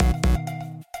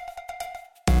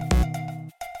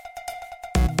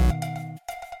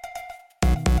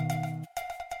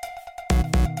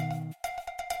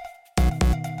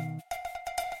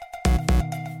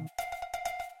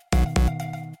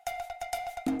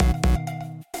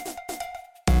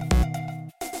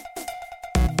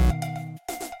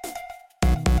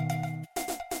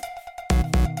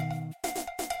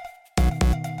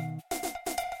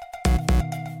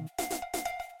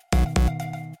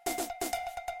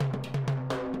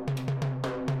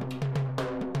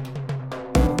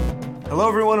Hello,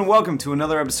 everyone, and welcome to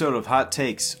another episode of Hot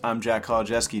Takes. I'm Jack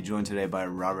Kolodziejski, joined today by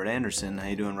Robert Anderson. How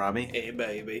you doing, Robbie? Hey,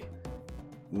 baby.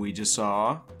 We just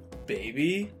saw...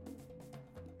 Baby?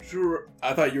 Sure.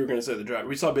 I thought you were going to say The Driver.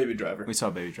 We saw Baby Driver. We saw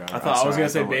Baby Driver. I was going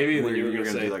to say Baby, and then you were going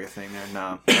to say... do like a thing there.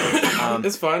 No.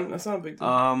 It's fine. That's not a big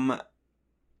deal.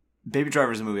 Baby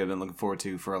Driver is a movie I've been looking forward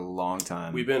to for a long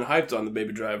time. We've been hyped on the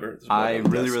Baby Driver. I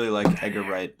really like Edgar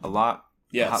Wright a lot.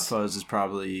 Yes. Hot Fuzz is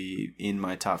probably in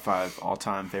my top 5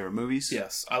 all-time favorite movies.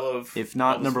 Yes. I love... If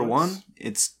not number 1,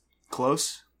 it's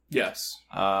close. Yes.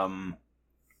 I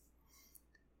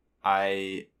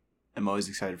am always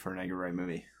excited for an Edgar Wright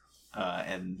movie.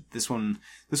 And this one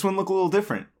looked a little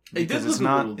different. Because it's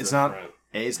not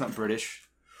British.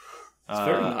 It's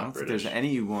very not I don't think British. there's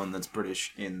anyone that's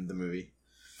British in the movie.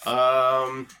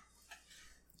 No.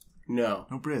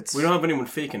 No Brits. We don't have anyone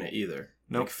faking it either.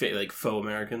 Nope. Like faux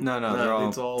American. No,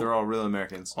 they're all real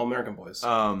Americans. All American boys.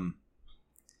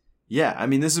 Yeah, I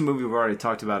mean, this is a movie we've already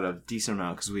talked about a decent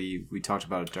amount because we talked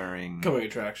about it during Coming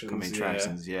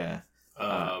Attractions. Yeah.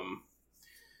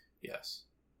 Yes.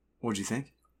 What'd you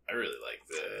think? I really liked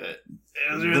it.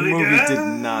 It was The really movie good. did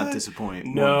not disappoint.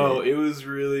 No, one bit. it was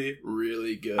really,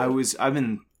 really good. I've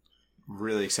been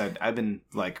really excited. I've been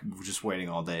just waiting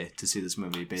all day to see this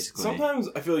movie. Basically, sometimes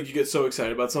I feel like you get so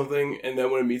excited about something, and then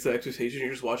when it meets the expectation, you're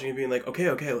just watching it, being like, okay,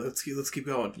 let's keep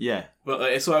going. Yeah.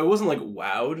 But so I wasn't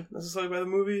wowed necessarily by the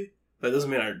movie. That doesn't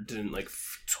mean I didn't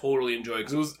totally enjoy it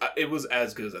because it was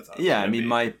as good as I thought. Yeah, I mean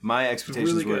my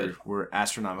expectations really were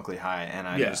astronomically high, and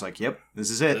I was like, "Yep, this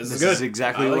is it. This good. is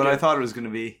exactly what I thought it was going to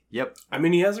be." Yep. I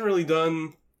mean, he hasn't really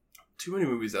done too many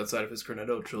movies outside of his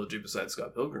Cornetto trilogy besides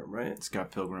Scott Pilgrim, right? Scott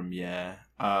Pilgrim, yeah.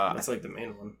 That's the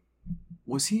main one.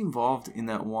 Was he involved in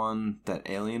that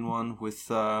Alien one with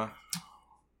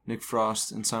Nick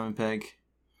Frost and Simon Pegg?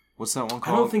 What's that one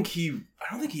called? I don't think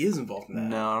he is involved in that.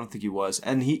 No, I don't think he was.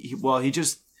 And he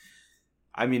just,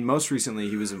 I mean, most recently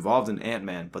he was involved in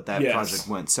Ant-Man, but that project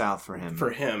went south for him.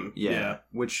 For him, yeah.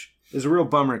 Which is a real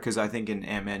bummer because I think in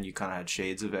Ant-Man you kind of had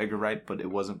shades of Edgar Wright, but it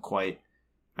wasn't quite.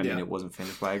 I mean, it wasn't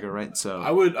finished by Edgar Wright, so I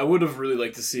would have really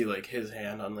liked to see his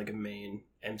hand on a main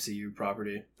MCU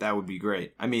property. That would be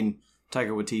great. I mean, Taika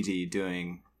Waititi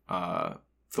doing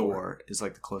Thor is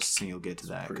the closest thing you'll get to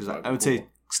that because I would say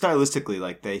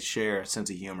stylistically, they share a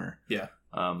sense of humor. Yeah.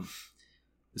 A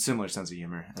similar sense of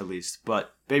humor, at least.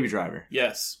 But Baby Driver.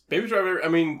 Yes, Baby Driver. I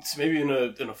mean, maybe in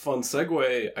a fun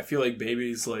segue, I feel like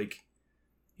Baby's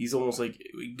he's almost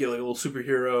we get a little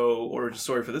superhero origin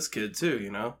story for this kid too, you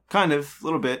know? Kind of, a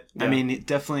little bit. Yeah. I mean,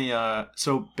 definitely.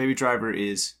 So Baby Driver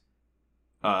is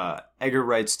Edgar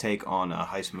Wright's take on a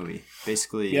heist movie.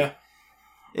 Basically, yeah.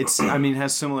 It's. I mean, it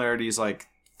has similarities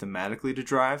thematically to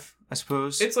Drive, I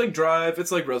suppose. It's like Drive.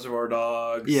 It's like Reservoir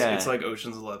Dogs. Yeah. It's like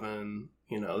Ocean's 11.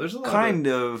 You know, there's a lot. Kind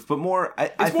of, but more.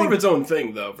 It's more of its own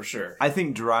thing, though, for sure. I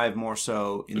think Drive more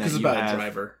so because it's about a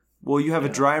driver. Well, you have a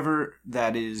driver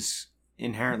that is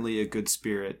inherently a good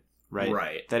spirit, right?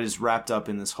 Right. That is wrapped up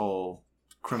in this whole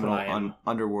criminal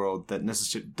underworld that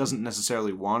doesn't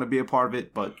necessarily want to be a part of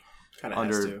it, but kinda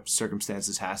under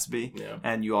circumstances has to be. Yeah.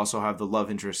 And you also have the love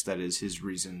interest that is his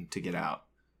reason to get out.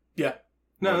 Yeah.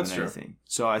 No, that's true. Anything.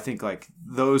 So I think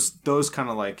those kind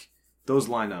of those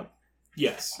line up.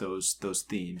 Yes. Those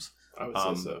themes. I would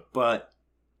say so. But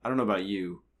I don't know about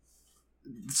you.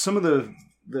 Some of the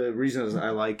reasons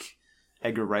I like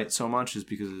Edgar Wright so much is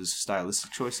because of his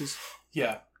stylistic choices.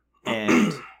 Yeah.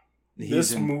 And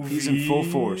he's in full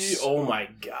force. Oh my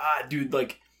god, dude,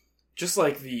 just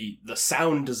the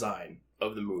sound design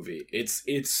of the movie.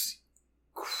 It's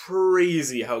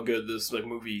crazy how good this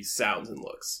movie sounds and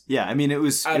looks. Yeah, I mean it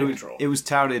was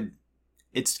touted.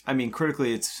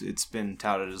 Critically it's been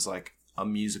touted as a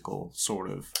musical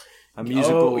sort of a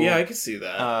musical. Oh, yeah, I could see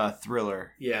that.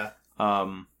 Thriller. Yeah.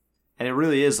 And it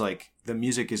really is the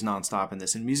music is nonstop in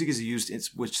this, and music is used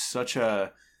with such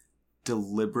a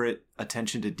deliberate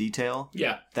attention to detail.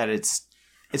 Yeah. That it's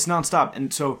nonstop,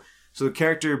 and so the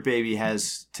character Baby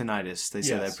has tinnitus. They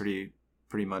say that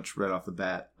pretty much right off the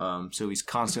bat. So he's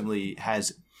constantly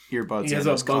has earbuds. He has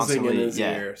a buzzing in his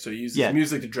ear, so he uses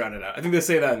music to drown it out. I think they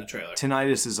say that in the trailer.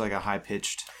 Tinnitus is a high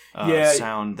pitched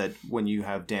sound that when you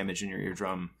have damage in your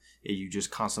eardrum, you just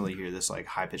constantly hear this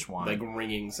high pitched whine,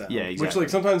 ringing sound. Yeah, exactly.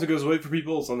 Which sometimes it goes away for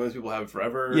people. Sometimes people have it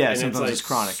forever. Yeah, and sometimes it's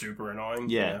chronic, super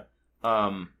annoying. Yeah.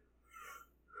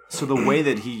 So the way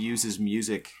that he uses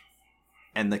music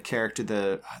and the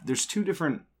character, there's two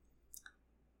different.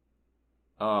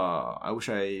 I wish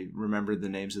I remembered the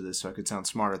names of this so I could sound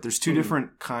smarter. There's two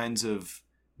different kinds of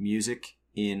music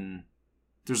in.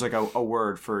 There's a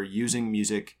word for using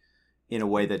music in a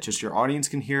way that just your audience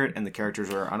can hear it and the characters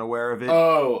are unaware of it.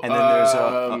 Oh, and then there's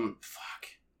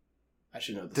I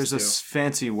should know this. There's too. a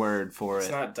fancy word for It's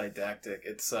it. not didactic.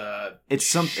 It's It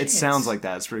sounds like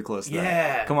that. It's pretty close to that.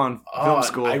 Yeah. Come on, film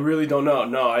school. I really don't know.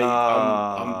 No,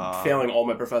 I'm failing all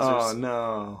my professors. Oh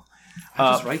no.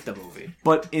 I just write the movie.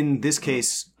 But in this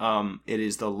case, it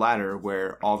is the latter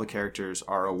where all the characters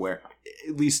are aware.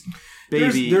 At least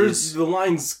Baby there's the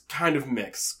lines kind of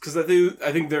mix because I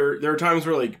think there are times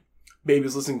where like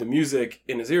Baby's listening to music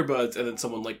in his earbuds and then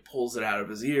someone like pulls it out of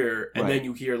his ear and then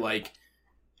you hear like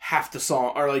half the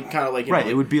song or like kind of like right.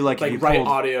 It would be like if you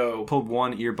pulled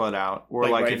one earbud out, or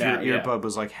like if your earbud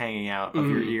was like hanging out of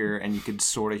your ear and you could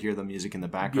sort of hear the music in the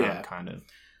background, kind of.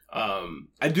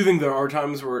 I do think there are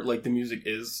times where like the music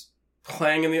is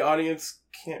playing in the audience.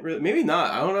 Can't really, maybe not.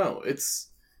 I don't know.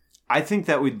 I think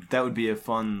that would be a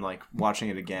fun like watching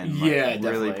it again. Like, yeah, really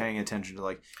definitely. paying attention to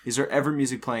like, is there ever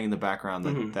music playing in the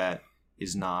background that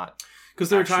is not? Because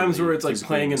there are times where it's like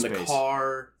playing in the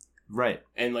car. Right.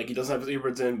 And, like, he doesn't have his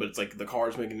earbuds in, but it's, like, the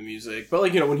car's making the music. But,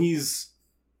 like, you know, when he's...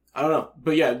 I don't know.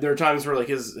 But, yeah, there are times where, like,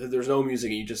 there's no music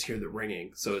and you just hear the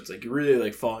ringing. So it's, like, you're really,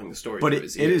 like, following the story through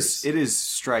his ears. It is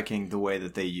striking the way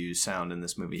that they use sound in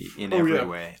this movie in every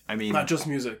way. I mean... Not just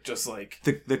music, just, like...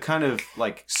 The kind of,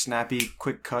 like, snappy,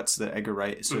 quick cuts that Edgar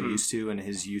Wright is so used to, and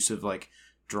his use of, like,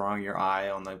 drawing your eye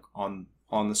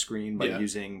on the screen by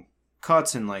using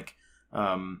cuts and, like...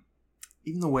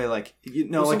 even the way, like, you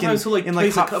know, like in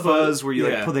like Hot Fuzz, where you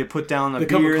they put down a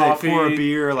beer, they pour a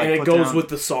beer, like, and it goes with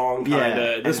the song.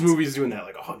 Kinda. This movie's doing that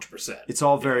like 100%. It's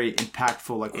all very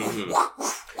impactful, like.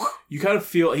 You kind of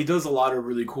feel he does a lot of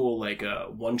really cool like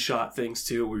one-shot things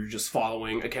too, where you're just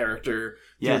following a character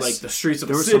through like the streets of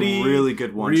the city. There was some really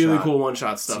good cool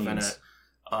one-shot stuff in it.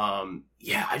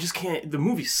 I just can't. The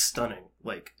movie's stunning.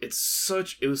 Like it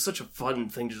was such a fun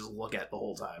thing to just look at the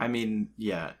whole time. I mean,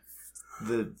 yeah,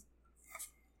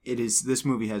 this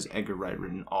movie has Edgar Wright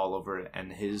written all over it,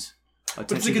 and his attention.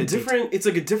 But it's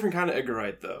like a different kind of Edgar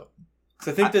Wright though.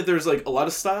 Because I think that there's like a lot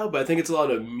of style, but I think it's a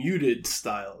lot of muted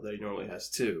style that he normally has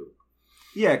too.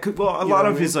 Yeah, well, a lot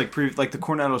of his like like the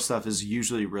Cornetto stuff is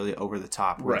usually really over the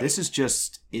top. Where this is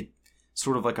just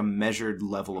sort of like a measured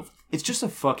level of. It's just a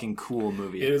fucking cool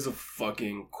movie. It is a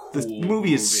fucking cool. The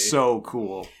movie is so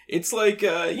cool. It's like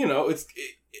I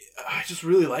just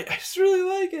really like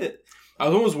it. I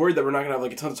was almost worried that we're not gonna have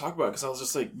like a ton to talk about because I was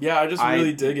just like, I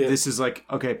really dig it. This is like,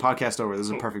 okay, podcast over. This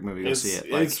is a perfect movie. Go see it.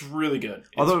 Like, it's really good.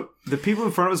 Although the people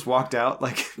in front of us walked out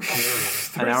like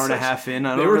an hour and a half in.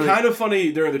 They were kind of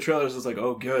funny during the trailers. It's like,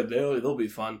 oh, good, they'll be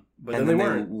fun. But then they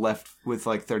weren't. Left with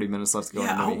like 30 minutes left to go.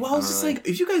 Yeah, well, I was just like,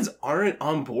 if you guys aren't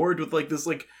on board with like this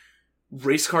like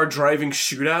race car driving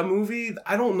shootout movie,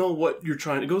 I don't know what you're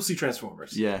trying to go see.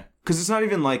 Transformers. Yeah, because it's not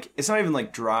even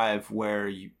like Drive where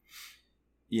you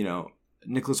know.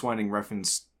 Nicholas Winding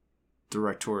Refn's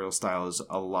directorial style is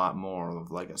a lot more of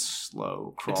like a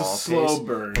slow crawl. It's a slow pace.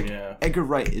 burn, Edgar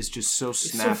Wright is just so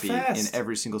snappy in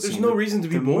every single scene. There's no reason to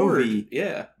be bored. Movie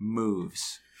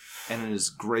moves, and it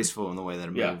is graceful in the way that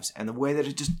it moves, and the way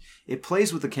that it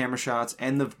plays with the camera shots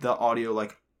and the audio.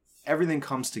 Like everything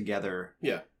comes together.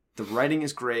 Yeah, the writing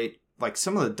is great. Like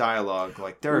some of the dialogue,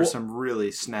 like there are some really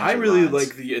snappy. I really lines.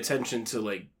 like the attention to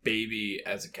like Baby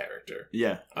as a character.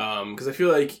 Yeah, because I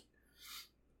feel like.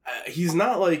 He's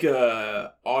not like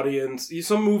a audience.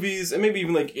 Some movies, and maybe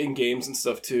even like in games and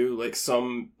stuff too. Like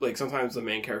sometimes the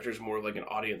main character is more like an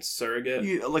audience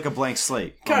surrogate, like a blank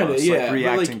slate, kind of, like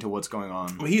reacting to what's going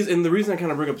on. And the reason I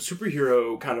kind of bring up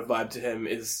superhero kind of vibe to him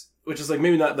is, which is like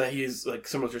maybe not that he's like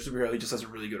similar to a superhero. He just has a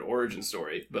really good origin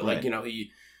story, but like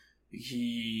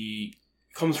he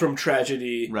comes from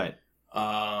tragedy, right?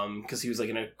 Because he was like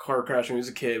in a car crash when he was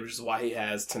a kid, which is why he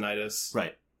has tinnitus,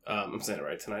 right? I'm saying it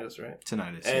right, tinnitus, right?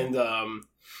 Tinnitus,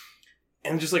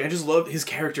 and just like I just love his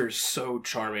character is so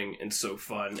charming and so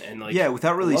fun, and like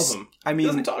without really, love him. I mean, he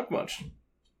doesn't talk much.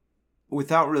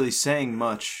 Without really saying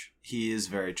much, he is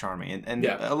very charming, and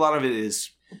a lot of it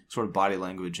is sort of body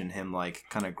language and him like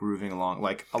kind of grooving along,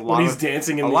 like a lot. He's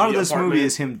dancing. In a lot of this movie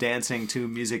is him dancing to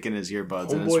music in his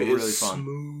earbuds, and it's really fun.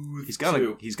 Smooth.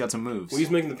 He's got some moves. When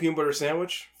he's making the peanut butter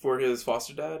sandwich for his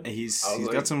foster dad, he's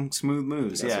got some smooth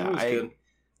moves.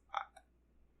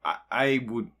 I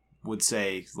would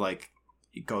say, like,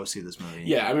 go see this movie.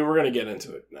 Yeah, I mean, we're going to get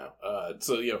into it now.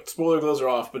 So, spoiler glows are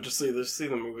off, but just see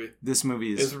the movie. This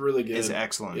movie is really good. It's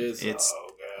excellent.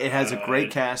 It has a great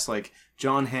cast, like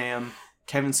John Hamm,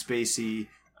 Kevin Spacey,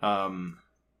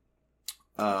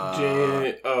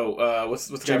 what's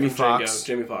the Jamie Foxx.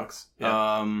 Jamie Foxx.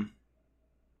 Yeah.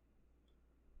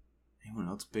 Anyone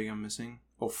else big I'm missing?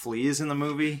 Oh, Flea is in the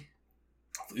movie.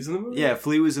 Flea in the movie? Yeah,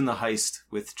 Flea was in The Heist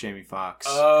with Jamie Foxx.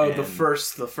 Oh, the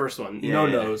first one. No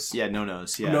Nose. Yeah, No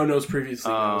Nose. Yeah. No Nose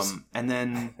previously. And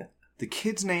then The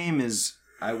kid's name is...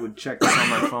 I would check this on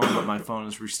my phone, but my phone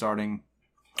is restarting.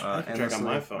 I can check on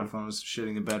my phone. My phone is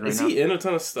shitting the bed right now. Is he in a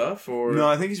ton of stuff? Or No,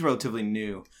 I think he's relatively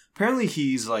new. Apparently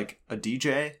he's like a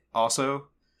DJ also.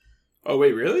 Oh,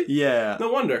 wait, really? Yeah.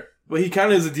 No wonder. Well, he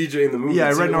kind of is a DJ in the movie. Yeah,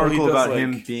 I read an Well, he article does, about like-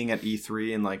 him being at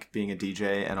E3 and like being a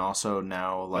DJ, and also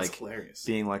now That's like hilarious.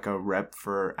 being like a rep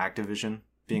for Activision,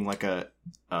 being like a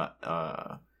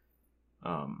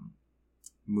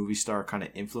movie star kind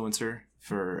of influencer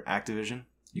for Activision.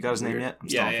 You got his name Weird. yet? I'm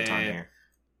stalling for time yeah. here.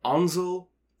 Ansel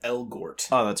Elgort.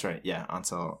 Oh, that's right. Yeah,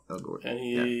 Ansel Elgort. And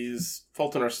he's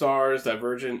Fault in Our Stars,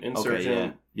 Divergent, Insurgent.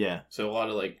 Okay, yeah. So a lot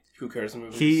of like, who cares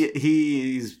movies.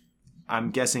 He's.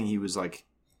 I'm guessing he was like.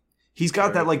 He's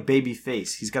got that like baby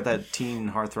face. He's got that teen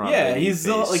heartthrob. Yeah, baby he's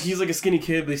still, face. like he's like a skinny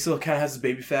kid, but he still kind of has his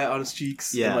baby fat on his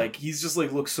cheeks. Yeah, and, like he's just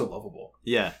like looks so lovable.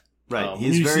 Yeah, right. When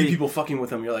He's you very. see people fucking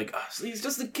with him, you're like, oh, so he's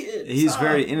just a kid. He's Stop.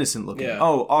 very innocent looking. Yeah.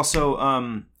 Oh, also,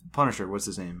 Punisher. What's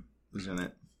his name? Who's in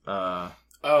it?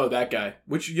 Oh, that guy.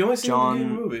 Which you only see in the John.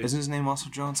 movie. Isn't his name also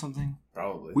John something?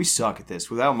 Probably. We suck at this.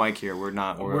 Without Mike here, we're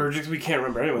not. We can't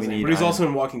remember anyone's we name. need But he's Iron- also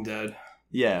in Walking Dead.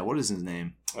 Yeah. What is his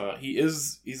name?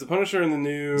 He's the Punisher in the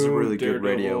new. It's a really good Daredevil.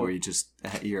 radio where you just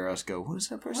hear us go, "What is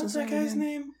that person's What's that guy's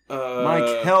name?" name?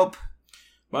 Mike, help!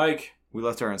 Mike. We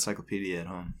left our encyclopedia at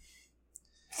home.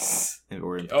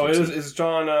 Oh, it's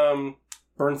John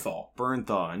Bernthal.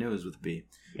 Bernthal. I knew it was with a B.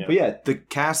 Yeah. But yeah, the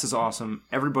cast is awesome.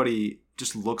 Everybody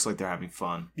just looks like they're having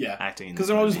fun. Yeah, acting in because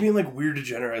this they're all just movie. being like weird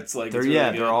degenerates. Like They're it's really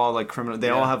they're good. all like criminal. They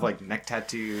Yeah. all have like neck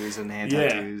tattoos and hand Yeah.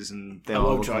 tattoos, and they I all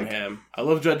love look John like Hamm. I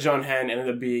love that John Hamm ended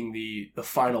up being the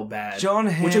final bad. John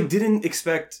Hamm. which I didn't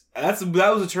expect. That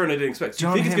was a turn I didn't expect.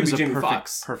 John you think Hamm it's is gonna be a Jamie perfect,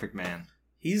 Foxx? perfect man.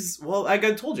 He's like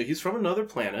I told you, he's from another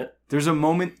planet. There's a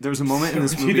moment in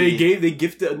this Dude, movie. they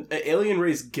gifted an alien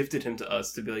race gifted him to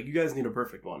us to be like, you guys need a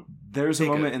perfect one. There's a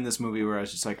Take moment in this movie where I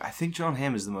was just like, I think John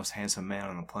Hamm is the most handsome man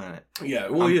on the planet. Yeah,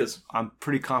 well, he is. I'm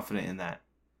pretty confident in that.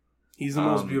 He's the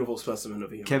most beautiful specimen of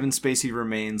a human. Kevin Spacey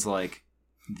remains like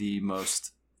the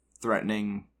most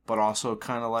threatening, but also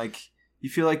kind of like you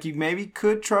feel like you maybe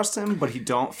could trust him, but he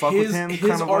don't fuck with him. His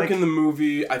kind of arc like, in the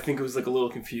movie, I think it was like a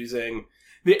little confusing.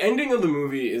 The ending of the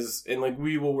movie is, and like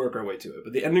we will work our way to it,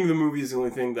 but the ending of the movie is the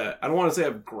only thing that I don't want to say I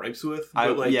have gripes with.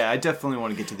 But I definitely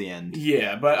want to get to the end.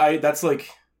 Yeah, but that's like,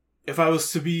 if I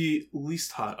was to be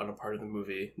least hot on a part of the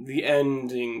movie, the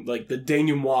ending, like the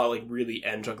denouement, like really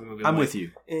end chunk of the movie. I'm like, with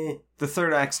you. The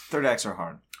third acts are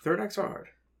hard. Third acts are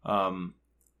hard.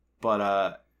 But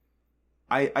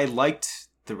I liked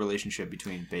the relationship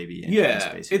between Baby and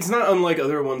Kevin Spacey. It's not unlike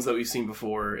other ones that we've seen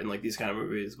before in like these kind of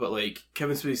movies, but like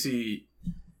Kevin Spacey,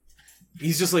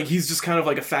 he's just kind of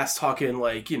like a fast talking,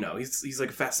 like, you know, he's like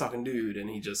a fast talking dude, and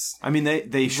he just I mean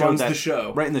they showed runs that the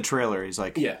show right in the trailer. He's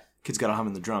like, yeah, kid's got a hum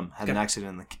in the drum, had an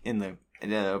accident in the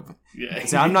yeah.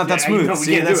 See, I'm not that Yeah, smooth. you know, we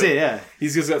See, can't that's do it. Yeah,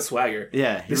 He's just got swagger.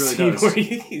 yeah, he The really scene does. where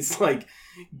he's like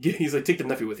take the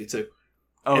nephew with you too.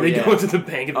 Oh, and they yeah. go into the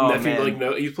bank and the Oh, nephew man. like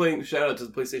no, he's playing. Shout out to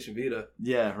the PlayStation Vita.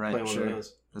 Yeah, right. Playing one of Sure.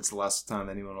 those. That's the last time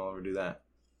anyone will ever do that.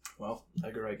 Well,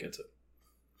 Edgar Wright gets it.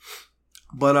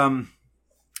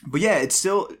 But yeah, it's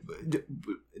still.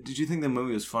 Did you think the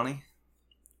movie was funny?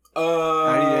 Did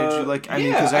you like? I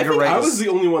mean, because Edgar Wright, I was the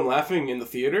only one laughing in the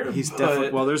theater. He's but-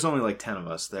 definitely. Well, there's only like 10 of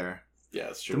us there. Yeah,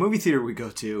 that's true. The movie theater we go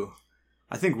to,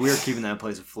 I think we're keeping that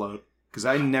place afloat because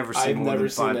I never seen I've more never than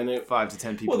seen any- 5 to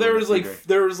 10 people. Well, there in was the like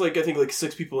theater. I think like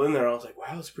 6 people in there. I was like,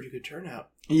 wow, that's a pretty good turnout.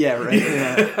 Yeah, right.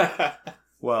 Yeah.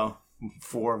 Well,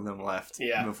 4 of them left.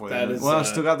 Yeah, before that they is, well,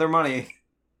 still got their money.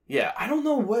 Yeah, I don't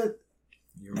know what.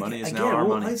 Your money is Again, now our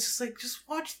well, money. It's just like just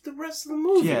watch the rest of the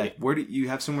movie. Yeah, where do you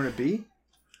have somewhere to be?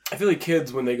 I feel like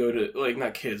kids when they go to like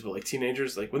not kids but like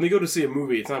teenagers like when they go to see a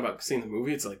movie, it's not about seeing the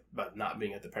movie. It's like about not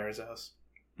being at the parents' house.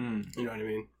 Mm. You know what I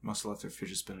mean? Must have left their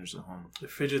fidget spinners at home. The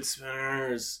fidget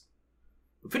spinners.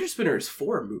 The fidget spinner is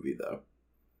for a movie though,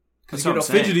 because That's you what get all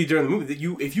I'm saying. fidgety during the movie.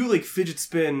 That if you like fidget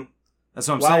spin That's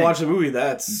what I'm while saying. watching the movie,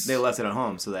 that's They left it at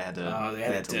home, so they had to. they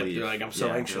had to dip. leave. They're like, I'm so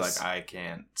Yeah, anxious. They're like, I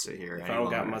can't sit here. If any I don't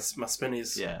got longer. my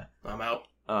spinnies, Yeah. I'm out.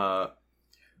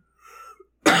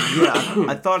 Yeah,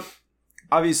 I thought.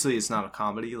 Obviously, it's not a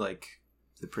comedy like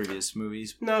the previous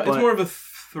movies. No, it's but- more of a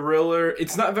thriller.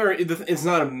 It's not it's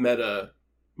not a meta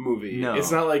movie. No.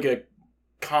 It's not like a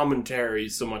commentary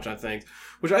so much, I think.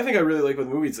 Which I think I really like with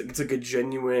the movie. It's like a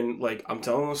genuine, like, I'm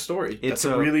telling a story. It's That's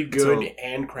a a- really it's good, a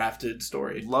handcrafted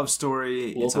story. love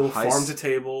story. It's a Local heist.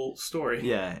 farm-to-table story.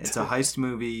 Yeah, it's a heist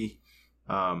movie.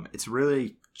 It's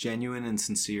really genuine and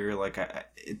sincere. Like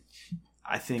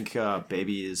I think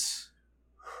Baby is.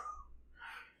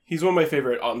 He's one of my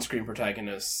favorite on-screen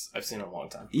protagonists I've seen in a long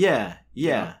time. Yeah,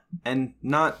 Yeah. and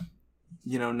not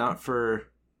for.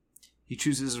 He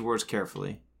chooses his words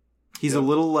carefully. He's a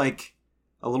little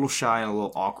shy and a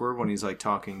little awkward when he's like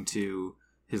talking to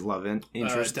his love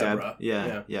interest, Deborah.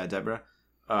 Deb. Yeah, Deborah.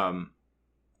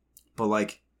 But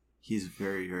like he's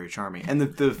very, very charming, and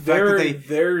the fact that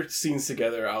their scenes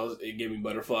together, it gave me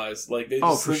butterflies. Like they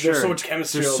for sure. There's so much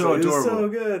chemistry. They're so adorable. So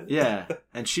good. Yeah,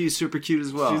 and she's super cute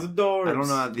as well. She's adorable. I don't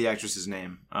know the actress's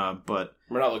name, but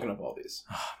we're not looking up all these.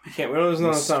 You can't. There's not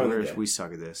enough time in the day. We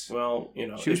suck at this. Well,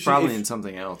 she was probably in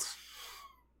something else.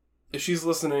 If she's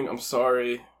listening, I'm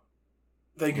sorry.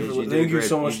 Thank you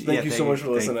so much. Thank you so much for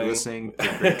listening. Did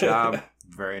a great job.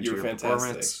 Very into your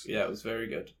performance. Yeah, it was very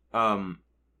good.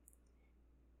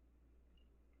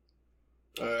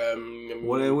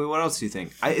 What else do you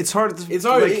think? It's hard. It's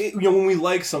hard. Like, when we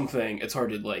like something, it's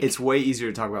hard to like. It's way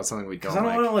easier to talk about something we don't. I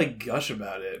don't want to like gush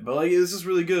about it, but like this is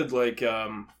really good. Like,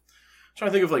 trying to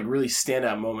think of like really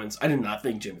standout moments. I did not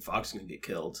think Jamie Foxx was gonna get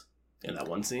killed in that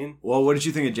one scene. Well, what did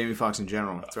you think of Jamie Foxx in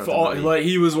general? Like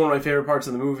he was one of my favorite parts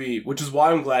of the movie, which is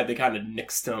why I'm glad they kind of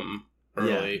nixed him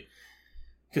early. Yeah.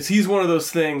 Because he's one of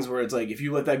those things where it's like, if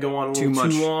you let that go on a little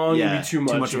too long, it'd be too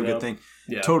much of a good thing.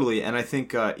 Yeah. Totally. And I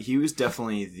think he was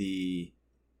definitely the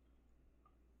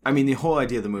whole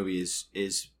idea of the movie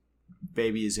is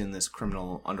Baby is in this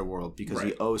criminal underworld because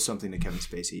he owes something to Kevin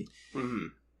Spacey. Mm-hmm.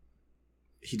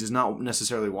 He does not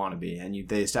necessarily want to be, and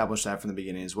they established that from the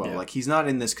beginning as well. Yeah. Like, he's not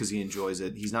in this because he enjoys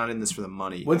it. He's not in this for the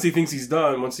money. Once he thinks he's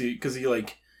done, because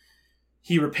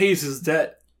he repays his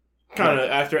debt. Kind of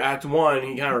after Act 1,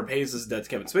 he kind of repays his debt to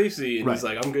Kevin Spacey, and he's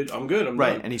like, "I'm good, I'm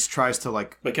done." And he tries to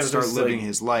start living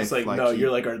his life. It's like, no,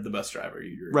 you're the best driver.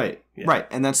 Right,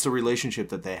 and that's the relationship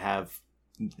that they have.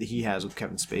 He has with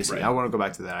Kevin Spacey. Right. I want to go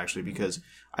back to that actually because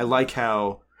I like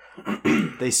how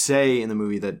they say in the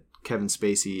movie that Kevin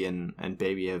Spacey and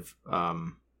Baby have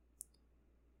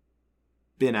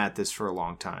been at this for a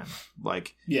long time.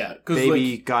 Like,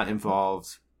 Baby got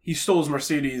involved. He stole his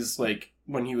Mercedes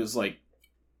when he was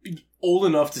old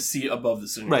enough to see above the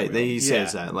steering wheel. He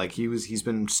says that he's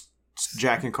been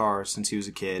jacking cars since he was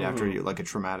a kid after a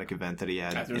traumatic event that he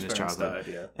had in his childhood.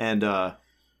 Died, and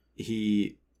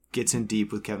he gets in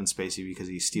deep with Kevin Spacey because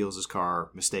he steals his car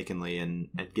mistakenly and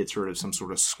gets rid of some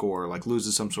sort of score,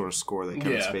 loses some sort of score that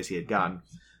Kevin Spacey had gotten.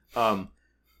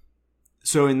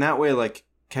 So in that way,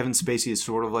 Kevin Spacey is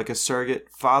sort of like a surrogate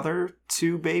father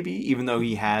to Baby, even though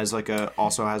he has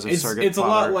also has a surrogate father. It's a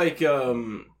lot like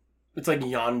it's like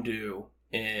Yondu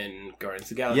in Guardians of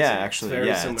the Galaxy. Yeah, actually, it's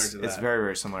very similar to that. It's very,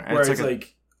 very similar. And where it's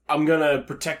I'm gonna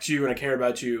protect you and I care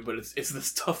about you, but it's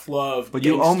this tough love. But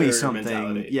you owe me something.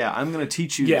 Mentality. Yeah, I'm gonna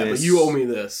teach you. Yeah, this. But you owe me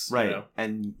this. Right.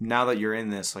 And now that you're in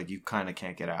this, you kind of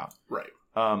can't get out. Right.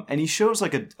 And he shows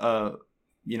at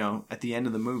the end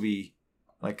of the movie,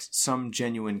 some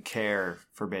genuine care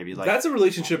for Baby. That's a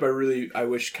relationship I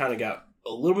wish kind of got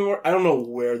a little bit more. I don't know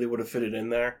where they would have fitted in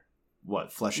there.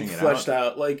 What, fleshed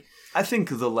out? I think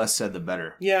the less said, the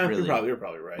better. Yeah, really. You're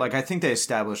probably right. I think they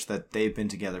established that they've been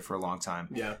together for a long time.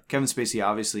 Yeah. Kevin Spacey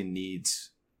obviously needs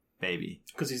Baby.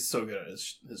 Because he's so good at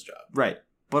his job. Right.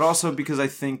 But also because I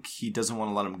think he doesn't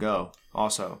want to let him go,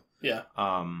 also. Yeah.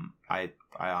 I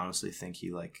honestly think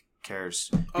he, cares.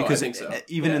 Because I think so.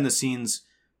 Even in the scenes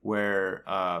where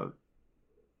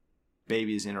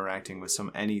Baby is interacting with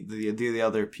the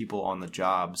other people on the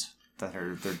jobs that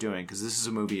they're doing, because this is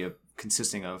a movie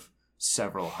consisting of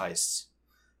several heists.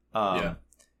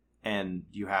 And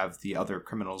you have the other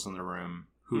criminals in the room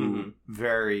who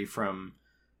vary from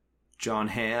John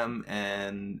Hamm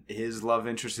and his love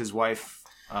interest, his wife.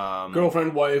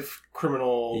 Girlfriend, wife,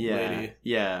 criminal lady.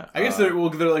 Yeah. I guess they're we'll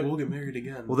get married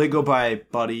again. Well, they go by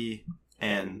Buddy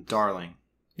and Darling.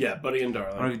 Yeah, Buddy and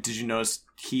Darling. Did you notice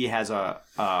he has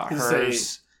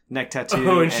hers neck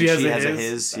tattoo and she has a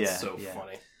his? That's so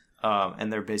funny.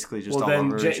 And they're basically just all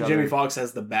over each other. Jamie Foxx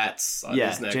has the bats on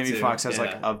his neck. Jamie Foxx has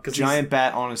a giant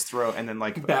bat on his throat, and then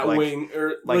bat wing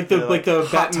or the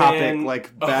Hot Batman,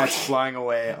 Topic bats flying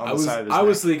away on the side of his neck. I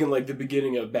was neck. thinking the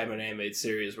beginning of Batman animated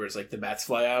series where it's the bats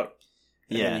fly out.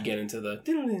 And then you get into the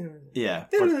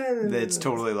but it's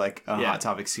totally a Hot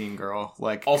Topic scene girl,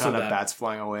 also kind of bats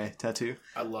flying away tattoo.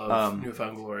 I love New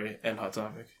Found Glory and Hot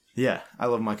Topic. Yeah, I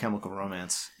love My Chemical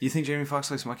Romance. You think Jamie Foxx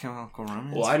likes My Chemical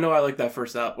Romance? Well, I know I like that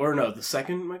first album. Or no, the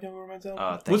second My Chemical Romance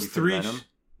album? Thank You for Venom?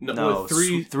 No,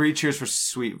 Three Cheers for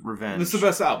Sweet Revenge. This is the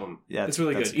best album. Yeah, it's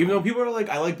really good. Cool. Even though people are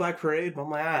I like Black Parade, but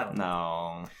I'm I don't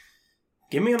know. No.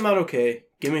 Give me I'm Not Okay.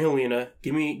 Give me Helena.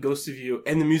 Give me Ghost of You.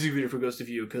 And the music video for Ghost of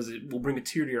You, because it will bring a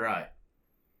tear to your eye.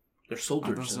 They're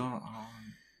soldiers.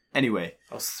 Anyway.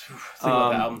 I was thinking about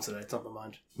the album today. It's on my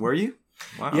mind. Were you?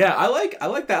 Wow. Yeah, I like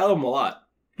the album a lot.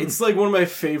 It's one of my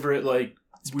favorite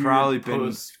it's probably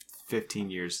been 15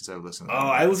 years since I've listened to it.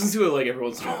 I listen to it every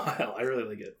once in a while. I really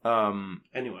like it.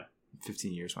 Anyway.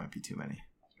 15 years might be too many.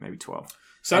 Maybe 12.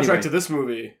 Soundtrack to this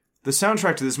movie. The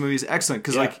soundtrack to this movie is excellent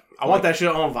because, I want that shit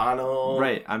on vinyl.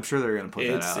 Right, I'm sure they're gonna put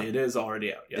that out. It is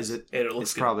already out. Yes. Is it?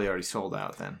 It's probably already sold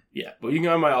out then. Yeah, but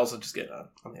I might also just get it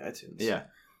on the iTunes. Yeah,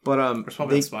 but it's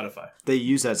probably on Spotify. They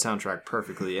use that soundtrack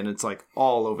perfectly, and it's like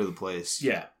all over the place.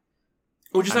 Yeah,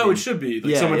 which is how it should be.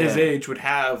 Like someone his age would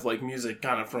have like music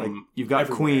kind of from. Like, you've got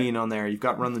everywhere. Queen on there. You've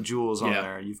got Run the Jewels on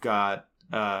there. You've got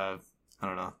I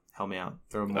don't know. Help me out.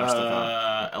 Throw more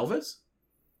stuff on. Elvis.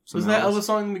 Was that Elvis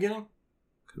song in the beginning?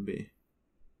 Could be.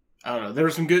 I don't know. There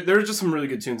were just some really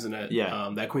good tunes in it.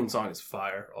 Yeah. That Queen song is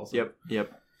fire also.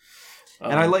 Yep.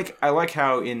 And I like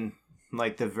how in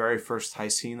like the very first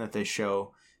heist scene that they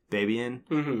show Baby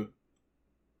in,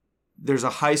 there's a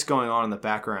heist going on in the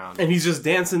background. And he's just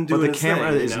dancing, doing but the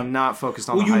camera is not focused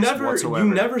on the you heist whatsoever.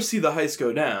 You never see the heist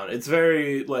go down. It's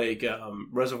very like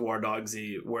Reservoir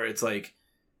Dogs-y, where it's like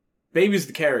Baby's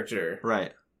the character.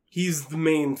 Right. He's the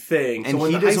main thing. And so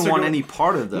he doesn't want any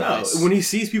part of this. No, when he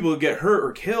sees people get hurt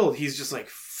or killed, he's just like,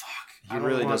 fuck. He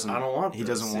really doesn't. I don't want He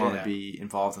doesn't want to be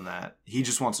involved in that. He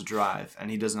just wants to drive, and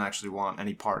he doesn't actually want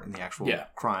any part in the actual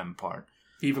crime part.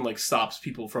 He even like stops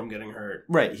people from getting hurt.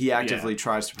 Right. He actively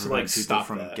tries to prevent people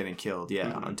from getting killed,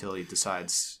 until he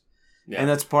decides. Yeah. And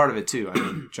that's part of it, too. I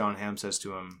mean, John Hamm says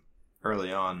to him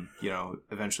early on,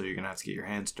 eventually you're going to have to get your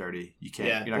hands dirty. You can't.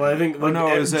 Yeah. You're not I think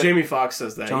Jamie Foxx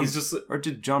says that. He's just, or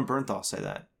did John Bernthal say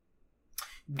that?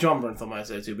 John Bernthal might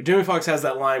say it too. But Jamie Foxx has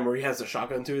that line where he has a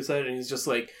shotgun to his head and he's just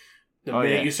like, the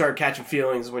minute you start catching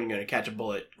feelings is when you're going to catch a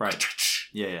bullet. Right.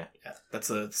 Yeah. That's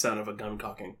the sound of a gun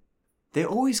cocking. They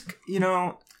always,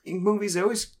 in movies, they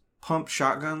always pump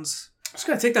shotguns. Just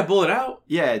going to take that bullet out.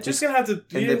 Yeah. Just going to have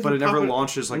to... but it never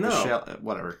launches like the shell.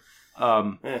 Whatever.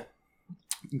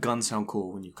 Guns sound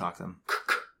cool when you cock them.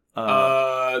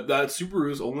 That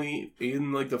Subaru is only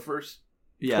in like the first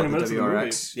 20 minutes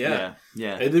WRX. Of the movie.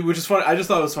 Yeah. Which is funny. I just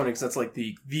thought it was funny because that's like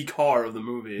the car of the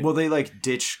movie. Well, they like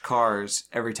ditch cars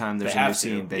every time there's a new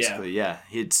scene, basically. Yeah.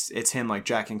 It's him like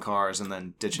jacking cars and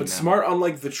then ditching them. But smart on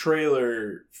like the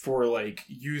trailer for like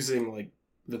using like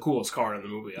the coolest car in the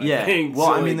movie. I think. Well,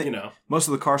 so, I mean, most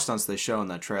of the car stunts they show in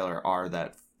that trailer are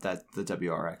the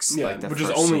WRX. Yeah, like which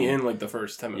is only in like the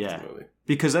first 10 minutes of the movie.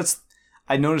 Because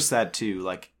I noticed that too.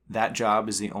 Like that job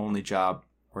is the only job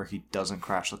where he doesn't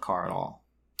crash the car at all.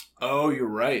 Oh, you're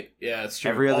right. Yeah, it's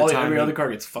true. Every other car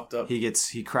gets fucked up.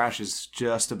 He crashes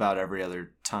just about every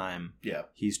other time. Yeah,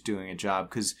 he's doing a job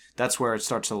because that's where it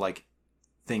starts to like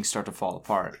things start to fall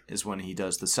apart. Is when he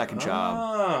does the second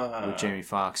job with Jamie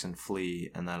Foxx and Flea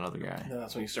and that other guy. Yeah,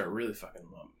 that's when you start really fucking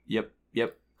them up. Yep.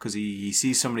 Because he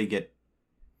sees somebody get.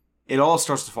 It all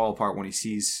starts to fall apart when he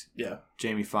sees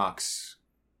Jamie Foxx.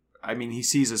 I mean, he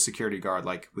sees a security guard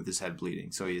like with his head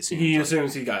bleeding, so he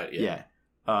assumes he got it. Yeah.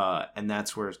 And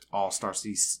that's where it all starts.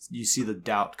 You see the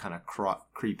doubt kind of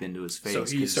creep into his face. So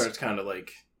he starts kind of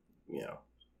like,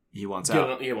 he wants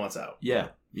out. He wants out. Yeah.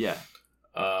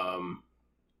 I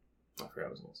forgot what I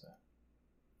was going to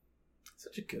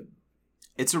say.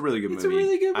 It's a really good movie. It's a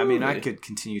really good movie. I mean, I could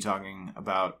continue talking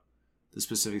about the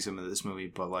specifics of this movie,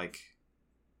 but like...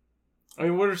 I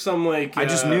mean, what are some, like... I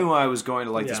just knew I was going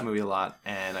to like this movie a lot,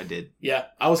 and I did. Yeah,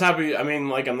 I was happy. I mean,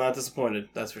 like, I'm not disappointed,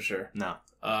 that's for sure. No.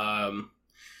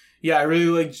 Yeah, I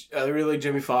really like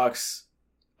Jamie Foxx,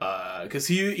 because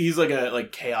he's like a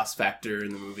chaos factor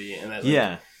in the movie, and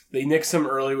that, they nix him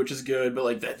early, which is good, but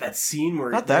like that scene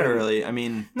where... Not that early, I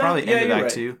mean, probably end of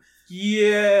Act 2.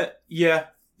 Yeah,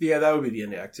 that would be the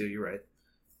end of Act 2, you're right.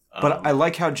 But I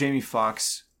like how Jamie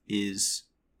Foxx is,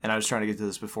 and I was trying to get to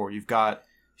this before, you've got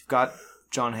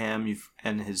John Hamm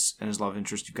and his love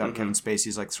interest. You've got Kevin Spacey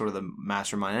as like sort of the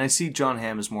mastermind, and I see John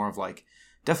Hamm as more of like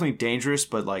definitely dangerous,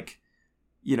 but like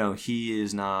he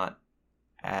is not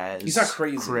as he's not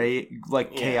crazy,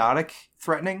 chaotic,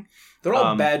 threatening. They're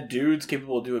all bad dudes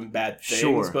capable of doing bad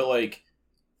things, but like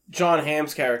John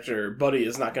Hamm's character Buddy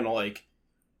is not gonna like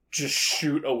just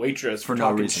shoot a waitress for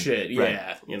talking shit.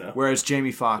 Right. Yeah, Whereas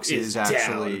Jamie Foxx is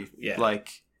actually like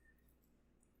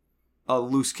a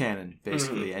loose cannon,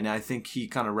 basically. And I think he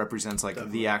kind of represents like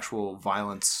the actual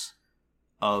violence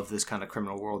of this kind of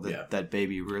criminal world that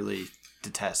Baby really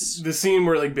detests. The scene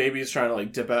where like Baby is trying to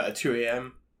like dip out at 2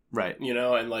 a.m. Right.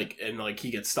 And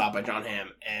he gets stopped by John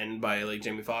Hamm and by like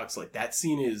Jamie Foxx. Like that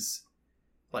scene is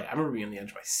like, I remember being on the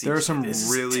edge of my seat. There are some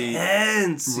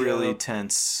really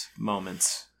tense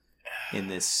moments in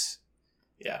this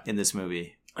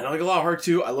movie. And I like a lot of heart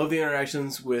too. I love the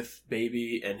interactions with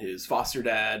Baby and his foster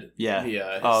dad. Yeah. He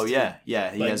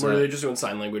has where they're just doing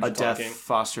sign language, a talking. deaf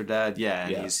foster dad. Yeah,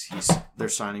 and they're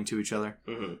signing to each other.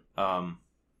 Mm-hmm.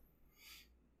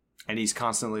 And he's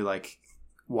constantly like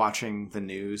watching the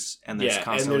news, and there's Yeah,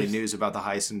 constantly and news about the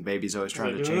heist, and Baby's always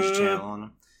trying to like, change the channel on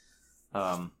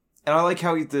him. And I like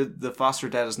how the foster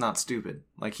dad is not stupid.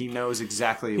 Like, he knows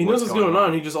exactly he knows what's going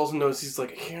on. He just also knows he's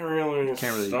like, I can't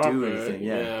really do anything.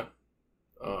 Yeah.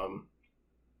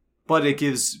 But it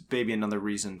gives Baby another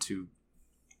reason to.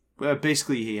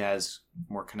 Basically, he has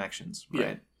more connections,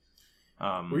 right?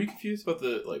 Yeah. Were you confused about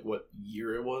what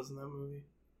year it was in that movie?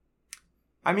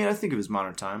 I mean, I think it was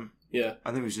modern time. Yeah, I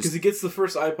think it was just because he gets the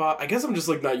first iPod. I guess I'm just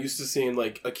like not used to seeing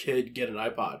like a kid get an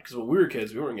iPod, because when we were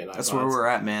kids, we weren't getting iPods. That's where we're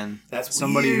at, man. That's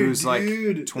somebody weird, who's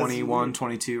dude. like 21,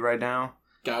 22 right now.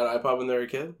 Got an iPod when they were a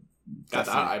kid. Got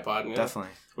that iPod. Yeah.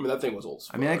 Definitely. I mean, that thing was old.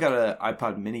 I mean, I got an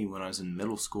iPod Mini when I was in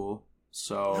middle school.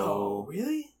 So no,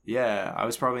 really? Yeah, I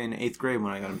was probably in 8th grade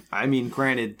when I got him. I mean,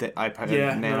 granted, the iPod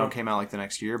Nano came out like the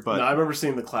next year, but no, I remember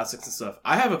seeing the classics and stuff.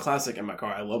 I have a classic in my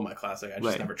car. I love my classic. I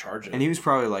just never charge it. And he was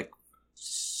probably like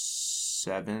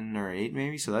 7 or 8,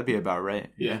 maybe. So that'd be about right.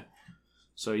 Yeah.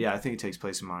 So yeah, I think it takes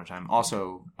place in modern time.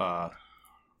 Also,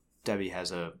 Debbie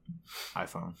has a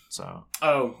iPhone. So.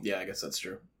 Oh yeah, I guess that's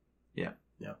true. Yeah.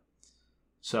 Yeah.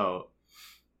 So.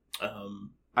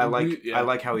 I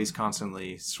like how he's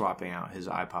constantly swapping out his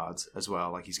iPods as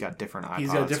well. Like, he's got different iPods.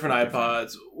 He's got different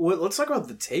iPods. Well, let's talk about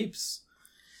the tapes.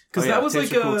 Because that was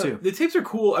like cool too. The tapes are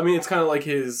cool. I mean, it's kind of like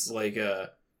his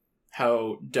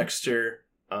how Dexter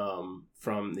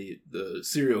from the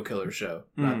serial killer show,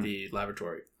 not the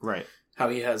laboratory, right? How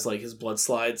he has like his blood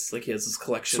slides, like he has this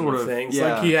collection of things.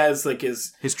 Yeah. Like he has like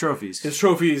his trophies, his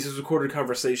recorded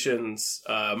conversations,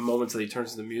 moments that he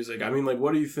turns into music. I mean, like,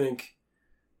 what do you think?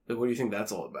 Like, what do you think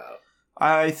that's all about?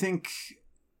 I think,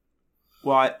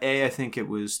 well, I think it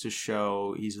was to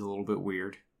show he's a little bit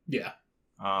weird. Yeah.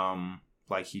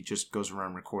 Like, he just goes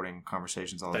around recording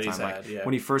conversations all the that time.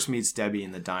 When he first meets Debbie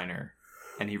in the diner,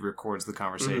 and he records the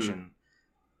conversation,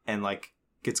 and like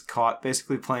gets caught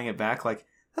basically playing it back, like,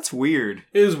 that's weird.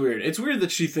 It is weird. It's weird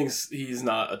that she thinks he's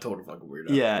not a total fucking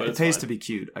weirdo. Yeah, but it pays to be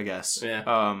cute, I guess. Yeah.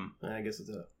 I guess it's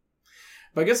a.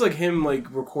 But I guess like him like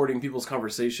recording people's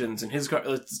conversations and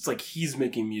it's like he's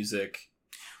making music.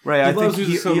 Right, I think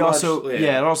he also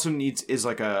it also is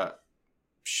like a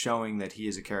showing that he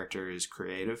as a character is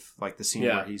creative. Like the scene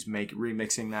where he's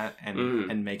remixing that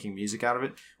and making music out of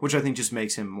it, which I think just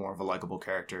makes him more of a likable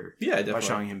character. Yeah, definitely. By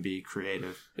showing him be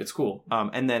creative. It's cool.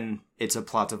 And then it's a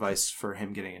plot device for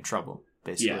him getting in trouble,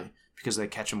 basically. Because they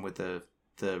catch him with the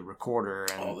recorder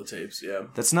and all the tapes. Yeah,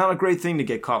 that's not a great thing to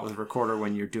get caught with a recorder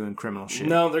when you're doing criminal shit.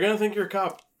 No, they're gonna think you're a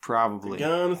cop. Probably they're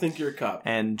gonna think you're a cop.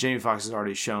 And Jamie Foxx has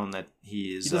already shown that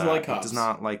he doesn't like cops. Does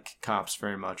not like cops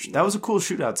very much. No. That was a cool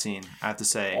shootout scene, I have to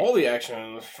say. All the action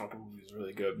in this fucking movie is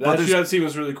really good. That shootout scene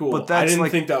was really cool. But I didn't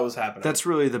think that was happening. That's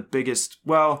really the biggest.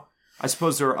 Well, I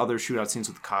suppose there are other shootout scenes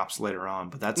with the cops later on,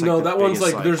 but that's no. That one's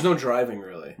like there's no driving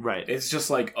really. Right. It's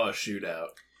just like a shootout.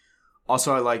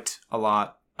 Also, I liked a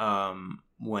lot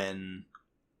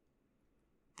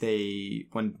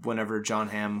whenever John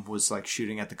Hamm was like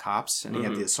shooting at the cops and he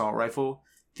had the assault rifle,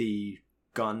 the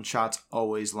gunshots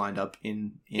always lined up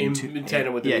in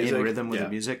tandem with the music. In rhythm with the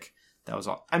music. That was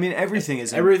all. I mean, everything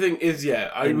is in rhythm with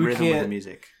the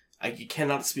music. You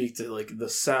cannot speak to like the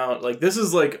sound. Like this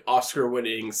is like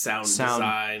Oscar-winning sound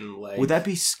design. Like, would that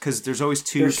be because there's always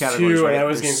two categories, right?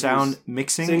 There's sound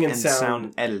mixing and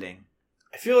sound editing.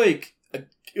 I feel like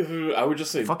I would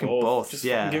just say fucking both. Just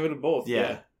fucking give it a both.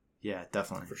 Yeah,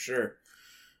 definitely. For sure.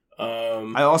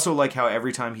 I also like how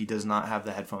every time he does not have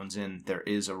the headphones in, there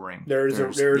is a ring. There's a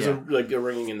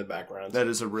ringing in the background. That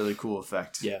is a really cool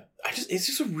effect. Yeah. It's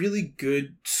just a really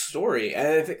good story. And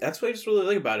I think that's what I just really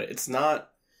like about it. It's not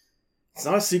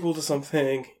a sequel to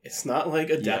something. It's not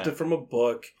like adapted from a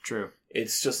book. True.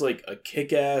 It's just like a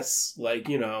kick-ass, like,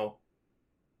 you know,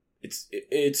 it's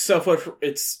it's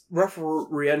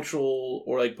referential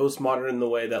or like postmodern in the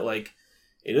way that like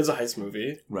it is a heist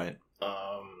movie. Right.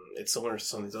 It's similar to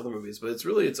some of these other movies, but it's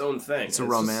really its own thing. It's a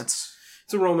romance.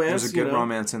 It's a romance. There's a good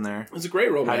romance in there. It's a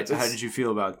great romance. How did you feel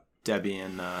about Debbie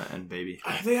and Baby?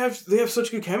 They have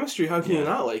such good chemistry. How can you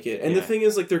not like it? And the thing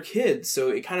is, like, they're kids, so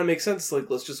it kind of makes sense.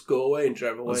 Like, let's just go away and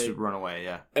drive away. Let's run away.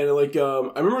 Yeah. And like, I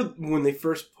remember when they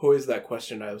first posed that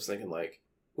question, I was thinking like,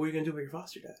 what are you gonna do with your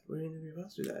foster dad? What are you gonna do with your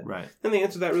foster dad? Right. And they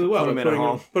answered that really well. Put him in a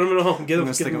home. Put him in a home. Get him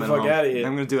the fuck out of here.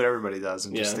 I'm gonna do what everybody does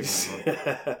and just stick him in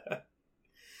a home.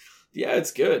 Yeah,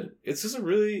 it's good. It was just a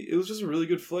really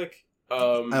good flick.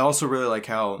 I also really like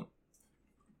how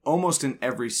almost in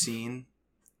every scene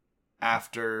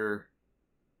after,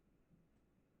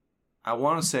 I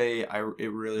want to say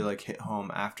it really like hit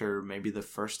home after maybe the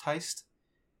first heist.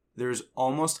 There's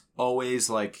almost always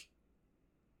like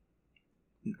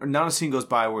not a scene goes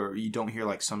by where you don't hear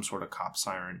like some sort of cop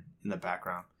siren in the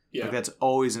background. Yeah. Like, that's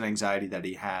always an anxiety that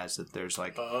he has, that there's,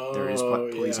 like, there is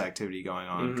police activity going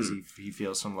on, because he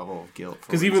feels some level of guilt.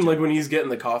 Because even, like, when he's getting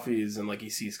the coffees and, like, he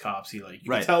sees cops, he, like,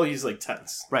 you can tell he's, like,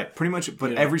 tense. Right, pretty much.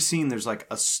 But every scene, there's, like,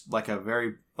 a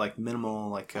very, like, minimal,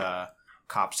 like,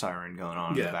 cop siren going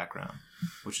on in the background,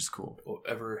 which is cool.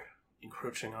 Ever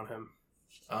encroaching on him.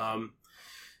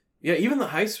 Yeah, even the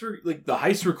heists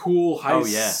were cool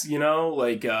heists. You know,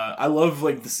 like I love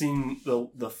like the scene, the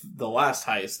last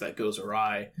heist that goes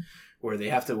awry, where they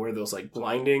have to wear those like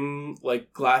blinding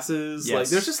like glasses. Yes. Like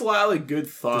there's just a lot of like good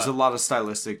thought. There's a lot of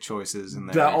stylistic choices in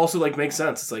there that also like make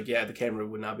sense. It's like the camera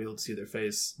would not be able to see their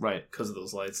face, right, because of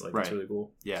those lights. Like it's really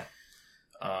cool. Yeah.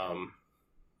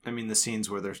 I mean, the scenes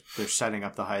where they're setting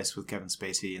up the heist with Kevin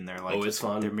Spacey and they're like, it's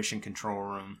fun. Their mission control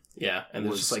room. Yeah, and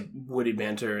there's just like witty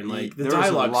banter and like the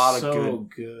dialogue's so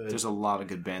good. There's a lot of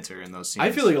good banter in those scenes.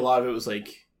 I feel like a lot of it was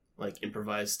like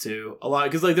improvised too. A lot,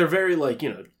 because like they're very like, you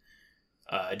know,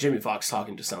 Jamie Foxx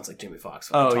talking just sounds like Jamie Foxx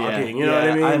talking. Yeah. You know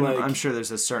what I mean? I'm sure there's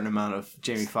a certain amount of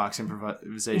Jamie Foxx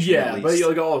improvisation. Yeah, at least. but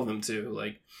like all of them too.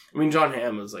 Like, I mean, John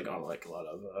Hamm is like on like a lot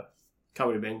of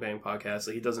Comedy Bang Bang podcasts.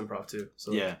 Like he does improv too.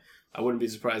 So yeah. I wouldn't be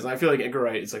surprised. And I feel like Edgar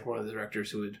Wright is like one of the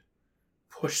directors who would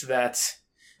push that.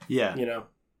 Yeah. You know?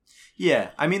 Yeah.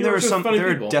 I mean, there are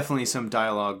definitely some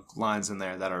dialogue lines in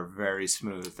there that are very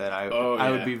smooth that I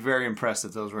would be very impressed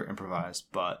if those were improvised,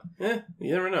 but. You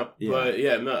never know. Yeah. But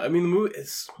yeah, no, I mean, the movie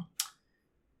is.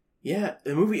 Yeah,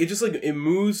 the movie, it just like, it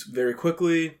moves very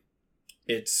quickly.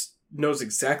 It knows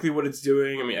exactly what it's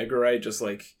doing. I mean, Edgar Wright just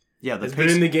like. Yeah, it's been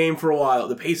in the game for a while.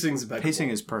 The pacing's impeccable. Pacing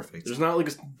is perfect. There's not like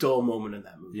a dull moment in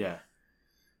that movie. Yeah.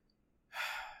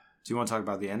 Do you want to talk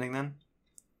about the ending then?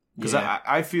 Because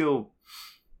I feel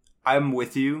I'm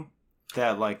with you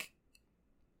that like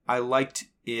I liked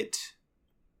it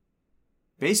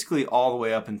basically all the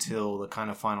way up until the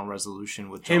kind of final resolution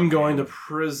with John him going to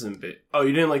prison bit. Oh,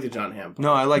 you didn't like the John Hamm part?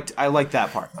 No, I liked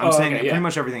that part. I'm saying pretty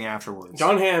much everything afterwards.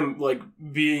 John Hamm like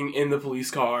being in the police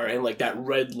car and like that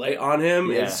red light on him.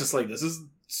 Yeah. It's just like, this is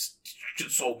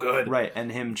just so good, right?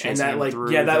 And him chasing and that like him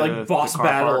through that like boss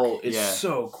battle is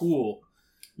so cool.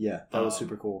 Yeah, that was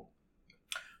super cool.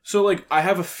 So like I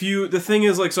have a few. The thing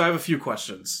is like, so I have a few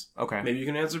questions. Okay, maybe you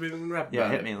can answer. Maybe we can wrap. Yeah,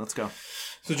 hit me. Let's go.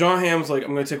 So John Hamm's like,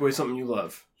 I'm going to take away something you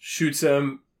love. Shoots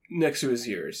him next to his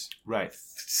ears. Right.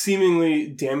 Seemingly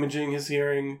damaging his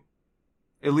hearing.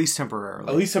 At least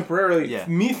temporarily. Yeah.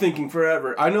 Me thinking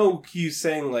forever. I know he's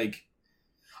saying like,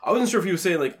 I wasn't sure if he was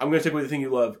saying like, I'm going to take away the thing you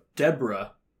love,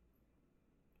 Deborah,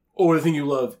 or the thing you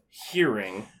love,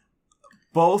 hearing.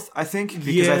 Both, I think,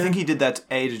 because I think he did that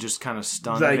to just kind of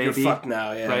stun Baby. You're fucked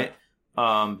now, yeah. Right?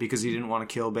 Because he didn't want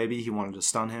to kill Baby. He wanted to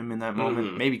stun him in that moment.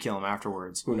 Mm-hmm. Maybe kill him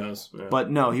afterwards. Who knows? Yeah.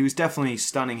 But no, he was definitely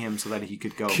stunning him so that he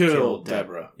could go kill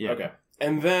Deborah. Yeah. Okay.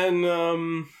 And then,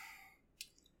 I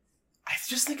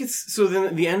just think it's... So then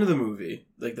at the end of the movie,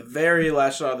 like the very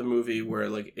last shot of the movie where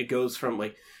like it goes from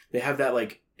like... They have that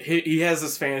like... He has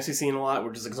this fantasy scene a lot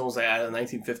where just like it's almost like out of the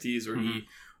 1950s where he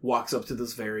walks up to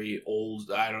this very old...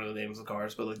 I don't know the names of the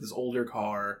cars, but like this older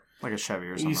car... Like a Chevy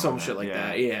or something. Some shit like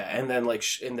that, yeah. And then like,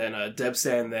 Deb's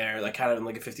standing there, like kind of in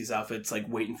like a 50s outfit, it's like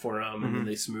waiting for him, and then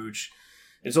they smooch.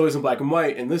 It's always in black and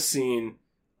white. In this scene,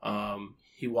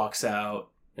 he walks out,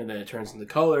 and then it turns into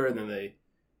color, and then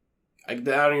I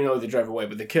don't even know if they drive away,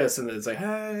 but they kiss, and then it's like,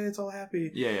 hey, it's all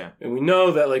happy. Yeah, yeah. And we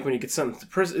know that like when he gets sent to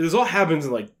prison, this all happens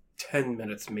in like 10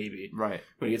 minutes maybe. Right.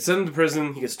 When he gets sent to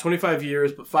prison, he gets 25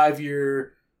 years, but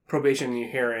 5-year probation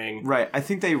hearing. Right. I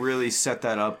think they really set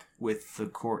that up with the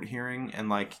court hearing and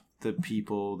like the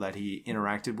people that he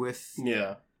interacted with.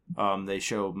 Yeah. They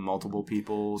show multiple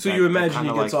people. So you imagine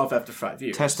he gets off after 5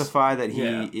 years. Testify that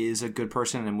he is a good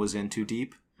person and was in too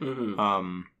deep.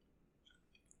 Mm-hmm.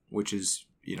 Which is,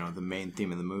 you know, the main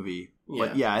theme of the movie. Yeah.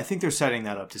 But yeah, I think they're setting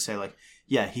that up to say like,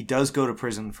 yeah, he does go to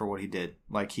prison for what he did.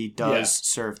 Like he does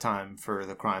serve time for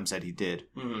the crimes that he did.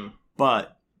 Mm-hmm.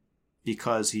 But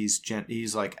because he's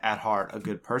like at heart a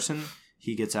good person,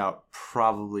 he gets out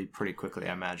probably pretty quickly,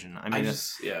 I imagine. I mean,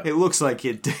 it looks like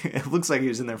it looks like he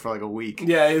was in there for like a week.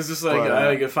 Yeah, he's just like,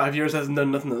 like 5 years hasn't done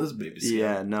nothing to this baby.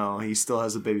 Yeah, no, he still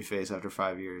has a baby face after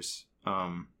 5 years.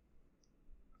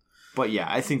 But yeah,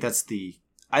 I think that's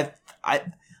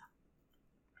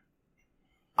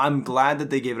I'm glad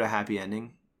that they gave it a happy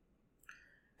ending.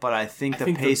 But I think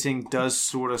the pacing does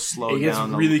sort of slow down. It gets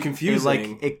really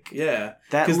confusing.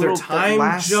 Because they're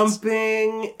time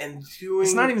jumping and doing...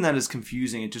 It's not even that it's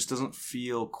confusing. It just doesn't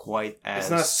feel quite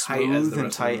as smooth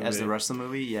and tight as the rest of the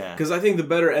movie. Yeah. Because I think the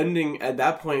better ending at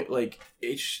that point, like,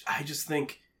 I just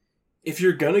think if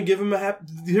you're going to give him a happy...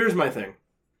 Here's my thing.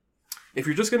 If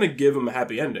you're just going to give him a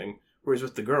happy ending, where he's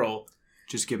with the girl...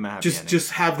 Just give them a happy ending.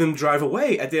 Just have them drive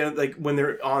away at the end, like when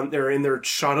they're in their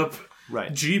shot up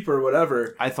Jeep or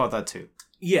whatever. I thought that too.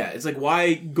 Yeah, it's like,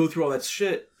 why go through all that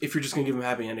shit if you're just gonna give them a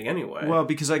happy ending anyway? Well,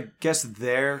 because I guess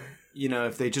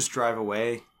if they just drive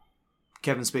away,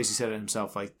 Kevin Spacey said it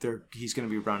himself, like he's gonna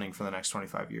be running for the next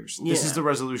 25 years. Yeah. This is the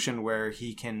resolution where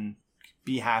he can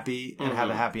be happy and have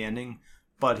a happy ending,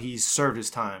 but he's served his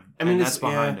time. I mean, and that's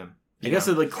behind him. I guess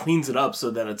it like cleans it up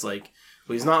so that it's like,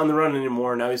 well, he's not on the run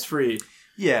anymore. Now he's free.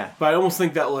 Yeah. But I almost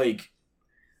think that, like,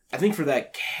 I think for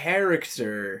that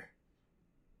character,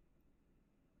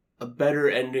 a better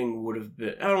ending would have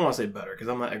been, I don't want to say better because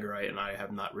I'm not Edgar Wright and I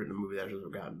have not written a movie that has ever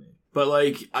gotten made. But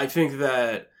like, I think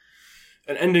that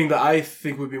an ending that I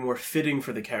think would be more fitting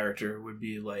for the character would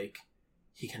be like,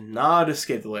 he cannot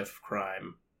escape the life of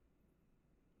crime.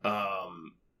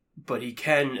 But he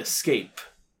can escape.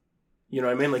 You know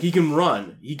what I mean? Like, he can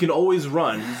run. He can always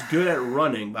run. He's good at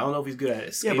running, but I don't know if he's good at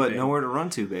escaping. Yeah, but nowhere to run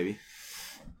to, baby.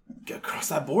 Gotta cross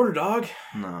that border, dog.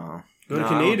 No. Go to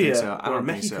Canada or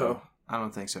Mexico. I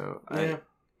don't think so. Yeah.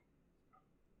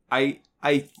 I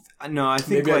think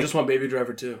maybe like, I just want Baby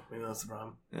Driver too. Maybe that's the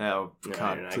problem. Oh,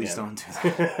 God, please don't do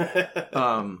that.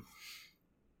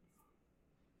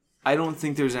 I don't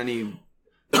think there's any...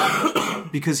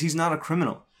 because he's not a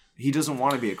criminal. He doesn't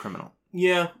want to be a criminal.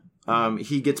 Yeah.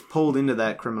 He gets pulled into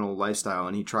that criminal lifestyle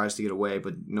and he tries to get away,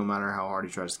 but no matter how hard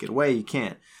he tries to get away, he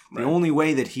can't. Right. The only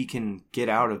way that he can get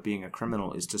out of being a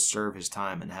criminal is to serve his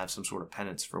time and have some sort of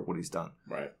penance for what he's done.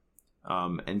 Right.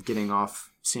 And getting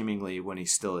off seemingly when he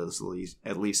still is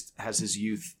at least has his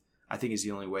youth, I think is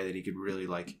the only way that he could really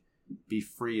like be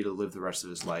free to live the rest of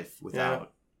his life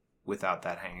without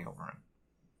that hanging over him.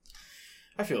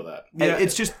 I feel that. Yeah.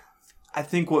 It's just, I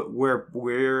think what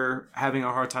we're having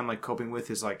a hard time like coping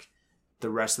with is like the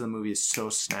rest of the movie is so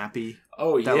snappy.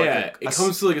 Oh yeah, like it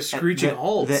comes to like a screeching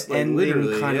halt. The like,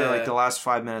 ending kind of like the last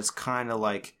 5 minutes kind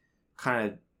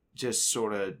of just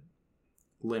sort of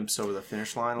limps over the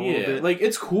finish line a little bit. Like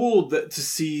it's cool to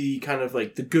see kind of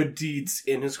like the good deeds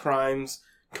in his crimes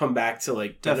come back to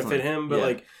like benefit him, but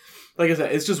like I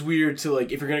said, it's just weird to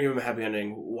like, if you're gonna give him a happy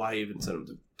ending, why even send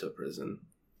him to prison?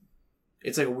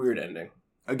 It's like a weird ending.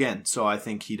 Again, so I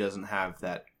think he doesn't have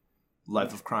that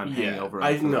life of crime hanging over him.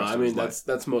 I mean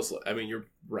that's mostly. I mean, you're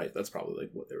right. That's probably like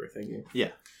what they were thinking.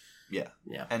 Yeah.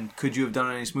 And could you have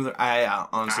done it any smoother? I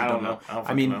honestly don't know.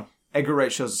 I mean, know. Edgar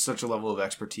Wright shows such a level of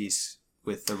expertise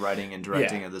with the writing and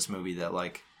directing of this movie that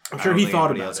like I'm sure he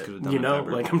thought about it. You know,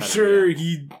 like I'm sure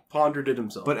he pondered it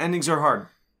himself. But endings are hard.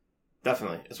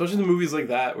 Definitely, especially the movies like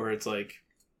that where it's like,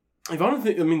 if I don't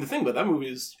think. I mean, the thing about that movie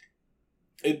is.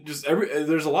 It just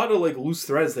there's a lot of like loose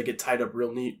threads that get tied up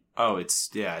real neat. Oh, it's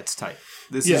tight.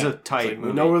 This is a tight movie.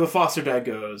 We know where the foster dad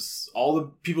goes. All the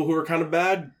people who are kind of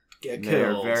bad get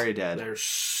killed. They're very dead. They're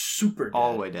super dead.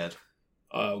 All the way dead.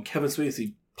 Kevin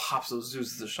Spacey pops those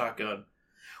dudes with a shotgun,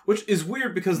 which is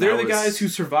weird because they're the guys who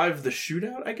survived the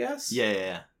shootout, I guess.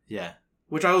 Yeah.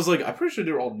 Which I was like, I'm pretty sure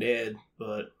they were all dead,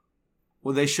 but.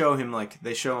 Well, they show him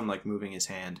like moving his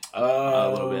hand a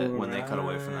little bit when they cut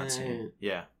away from that scene.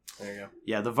 Yeah. There you go.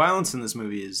 Yeah, the violence in this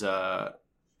movie is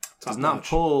does not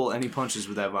pull any punches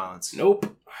with that violence. Nope.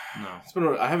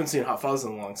 No. I haven't seen Hot Fuzz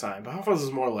in a long time, but Hot Fuzz is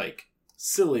more like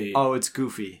silly. Oh, it's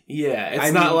goofy. Yeah,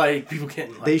 it's not like people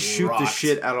getting like they shoot rocked. The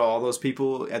shit out of all those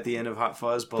people at the end of Hot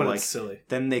Fuzz, but like it's silly.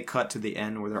 Then they cut to the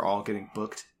end where they're all getting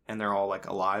booked and they're all like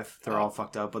alive. They're all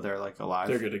fucked up, but they're like alive.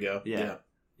 They're good to go. Yeah.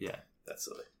 That's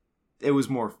silly. It's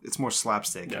more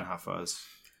slapstick in Hot Fuzz.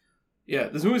 Yeah,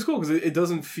 this movie's cool because it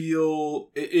doesn't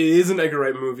feel... It is an Edgar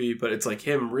Wright movie, but it's like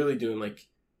him really doing like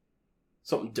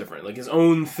something different. Like his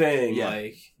own thing.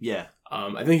 Yeah.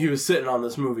 I think he was sitting on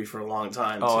this movie for a long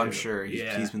time, Oh, too. I'm sure.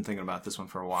 He's been thinking about this one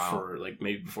for a while. For like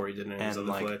maybe before he did any of his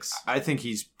other flicks. I think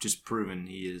he's just proven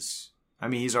he is... I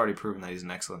mean, he's already proven that he's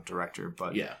an excellent director,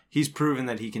 but he's proven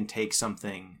that he can take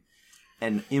something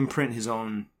and imprint his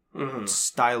own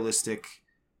stylistic...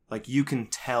 Like, you can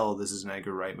tell this is an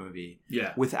Edgar Wright movie.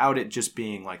 Yeah. Without it just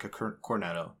being like a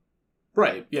Cornetto.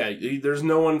 Right. Yeah. There's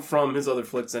no one from his other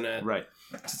flicks in it. Right.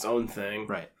 It's its own thing.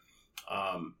 Right.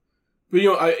 But, you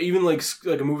know, even like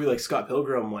a movie like Scott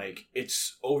Pilgrim, like,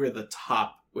 it's over the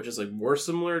top, which is like more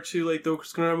similar to like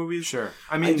those Cornetto movies. Sure.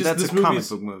 I mean, that's a comic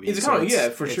book movie. It's a comic,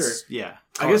 for sure. Yeah.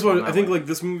 I guess I think like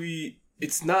this movie,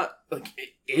 it's not like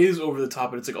it is over the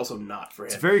top, but it's like also not for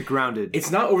him. It's very grounded.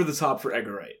 It's not over the top for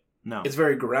Edgar Wright. No. It's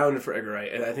very grounded for Edgar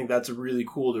Wright, and I think that's a really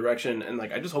cool direction, and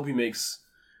like I hope he makes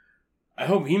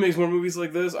more movies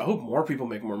like this. I hope more people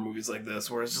make more movies like this,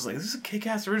 where it's just like, this is a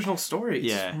kick-ass original story.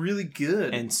 It's really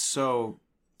good. And so,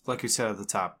 like you said at the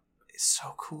top, it's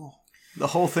so cool. The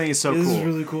whole thing is so This cool. is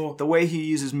really cool. The way he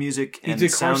uses music He and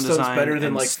did car sound stunts design better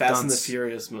than like stunts. Fast and the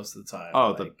Furious most of the time.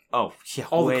 Oh, like, yeah,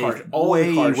 all way, the car, all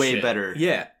the car way shit. better.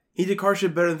 Yeah, he did car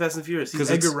shit better than Fast and the Furious.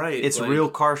 He's Edgar Wright. It's like, real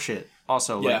car shit.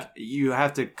 Also, Yeah. like you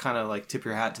have to kind of like tip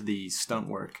your hat to the stunt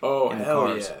work. Oh in the hell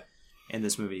cars yeah! in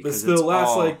this movie. It's 'cause the last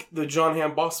all- like the John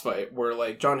Hamm boss fight where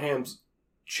like John Hamm's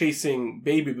chasing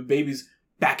Baby, but Baby's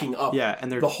backing up. yeah,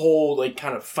 and The whole like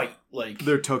kind of fight like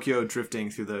they're Tokyo drifting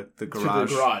through the through garage.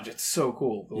 the garage. It's so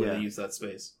cool the way Yeah. they use that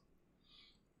space.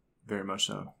 Very much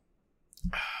so.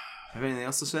 Have anything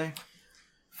else to say?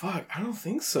 Fuck, I don't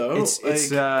think so.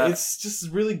 It's just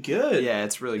really good. Yeah,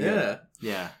 it's really good. Yeah.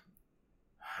 Yeah.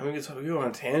 I mean, we can go on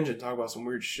a tangent, talk about some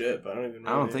weird shit, but I don't even.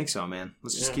 I don't think so, man.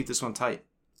 Let's just Yeah. keep this one tight.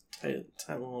 Tight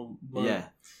little bun. Yeah,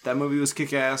 that movie was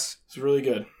kick ass. It's really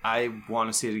good. I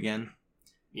want to see it again.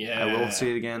 Yeah, I will see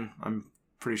it again. I'm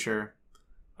pretty sure.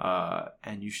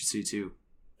 And you should see it too,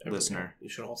 listener. You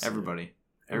should all see Everybody. it.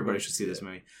 Everybody should see this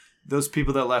movie. Those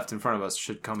people that left in front of us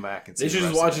should come back and see. They should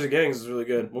just watch it again because it's really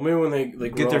good. Well, maybe when they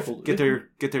like Get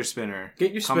their spinner.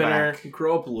 get your come spinner, back.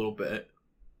 grow up a little bit.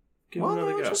 Give it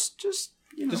another go. Just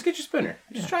you know, Just get your spinner.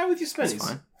 Just try it with your spinnies. That's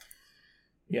fine.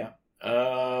 Yeah. There's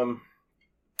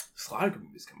a lot of good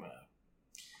movies coming out.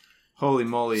 Holy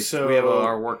moly! So- we have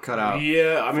our work cut out.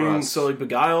 Yeah, I for mean, us. so like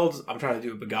Beguiled, I'm trying to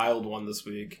do a Beguiled one this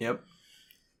week. Yep.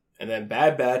 And then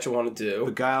Bad Batch, I want to do.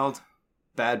 Beguiled,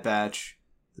 Bad Batch,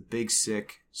 The Big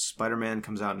Sick, Spider-Man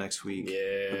comes out next week.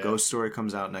 Yeah. A Ghost Story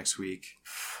comes out next week.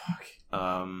 Fuck.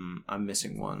 I'm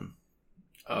missing one.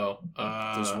 Oh.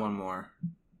 There's one more.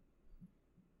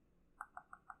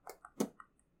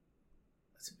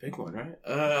 That's a big one,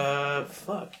 right?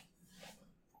 Fuck.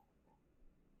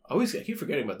 I keep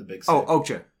forgetting about the big. Oh,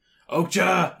 Okja. Okja.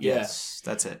 Yeah. Yes,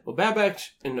 that's it. Well, Bad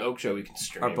Batch and Okja we can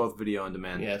stream. Are both video on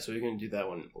demand. Yeah, so we can do that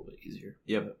one a little bit easier.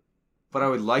 Yep. But I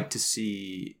would like to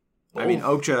see. Both. I mean,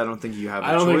 Okja. I don't think you have a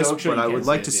I don't think choice, Okja but I you would can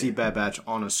like see to it, see yeah. Bad Batch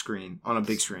on a screen, on a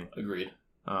big screen. Agreed.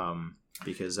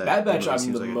 Because that Bad Batch, really I'm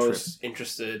seems the like a most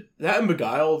interested. That and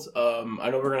Beguiled. I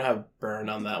know we're gonna have Byrne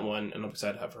on that one, and I'm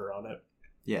excited to have her on it trip.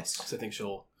 Yes. because I think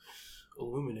she'll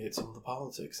illuminate some of the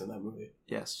politics in that movie.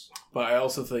 Yes. But I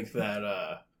also think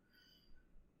that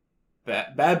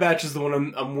Bad Batch is the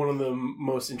one I'm one of the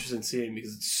most interested in seeing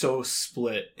because it's so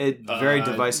split. It very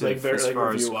divisive like, very, as like, far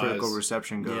as review-wise. critical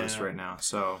reception goes Yeah. right now.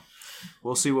 So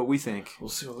we'll see what we think, We'll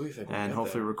see what we think. when we and get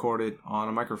hopefully there. record it on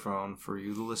a microphone for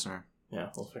you, the listener. Yeah,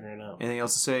 we'll figure it out. Anything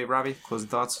else to say, Robbie? Closing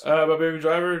thoughts? About Baby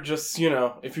Driver, just,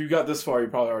 if you got this far, you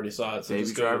probably already saw it. So Baby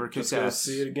just Driver just kicks go ass.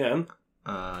 see it again.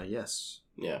 Yes.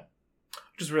 Yeah.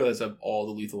 Just realized I have all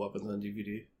the Lethal Weapons on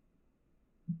DVD.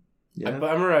 Yeah. I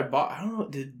remember I bought, I don't know,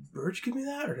 did Birch give me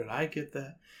that or did I get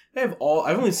that? I've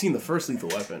only seen the first Lethal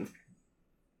Weapon.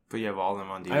 But you have all of them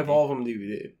on DVD. I have all of them on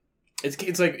DVD.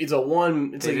 It's like, it's a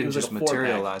one, it's They like, it didn't was just like a 4-pack.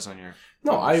 materialize on your.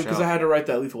 No, on your because shelf. I had to write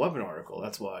that Lethal Weapon article,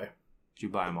 that's why. Did you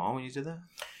buy them all when you did that? Or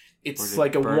It's did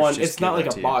like a Birch one, just it's not give like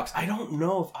that a to you? box. I don't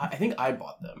know if, I think I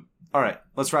bought them. All right,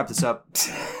 let's wrap this up.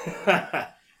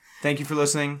 Thank you for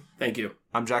listening. Thank you.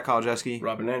 I'm Jack Kolajewski.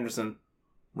 Robin Anderson.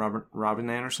 Robin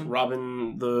Anderson?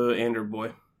 Robin the Ander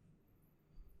boy.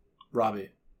 Robbie.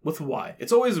 With a Y.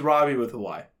 It's always Robbie with a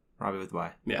Y. Robbie with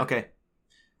Y. Yeah. Okay.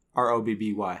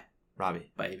 ROBBY.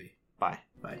 Robbie. Baby. Bye.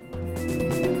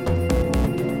 Bye.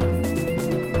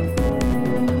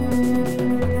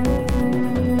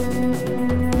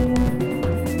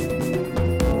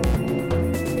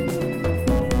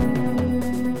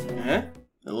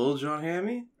 A little John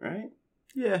Hammond, right?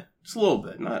 Yeah. Just a little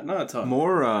bit, not a ton.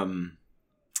 More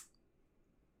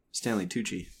Stanley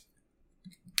Tucci.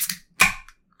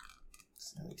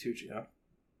 Stanley Tucci, huh?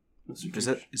 Mr. Is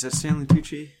Tucci. that Stanley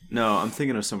Tucci? No, I'm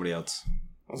thinking of somebody else.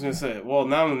 I was gonna say. Well,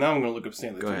 now I'm gonna look up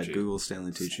Stanley. Go Tucci. ahead, Google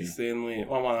Stanley Tucci. Stanley.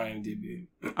 Well, I'm on IMDb.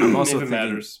 I'm also if it thinking.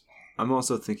 matters. I'm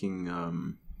also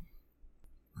thinking.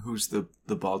 Who's the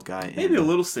bald guy? Maybe in- a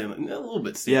little Stanley. A little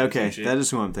bit. Stanley Yeah. Okay, Tucci. that is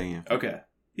who I'm thinking of. Okay.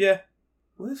 Yeah.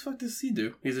 What the fuck does he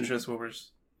do? He's in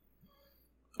Transformers.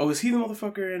 Oh, is he the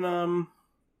motherfucker in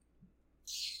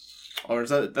Or is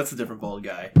that's a different bald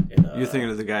guy? In, You're thinking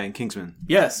of the guy in Kingsman.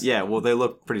 Yes. Yeah. Well, they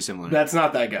look pretty similar. That's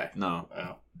not that guy. No.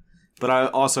 Oh. But I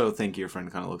also think your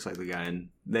friend kind of looks like the guy, and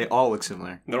they all look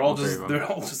similar. They're all three of them. they're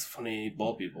all just funny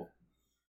bald people.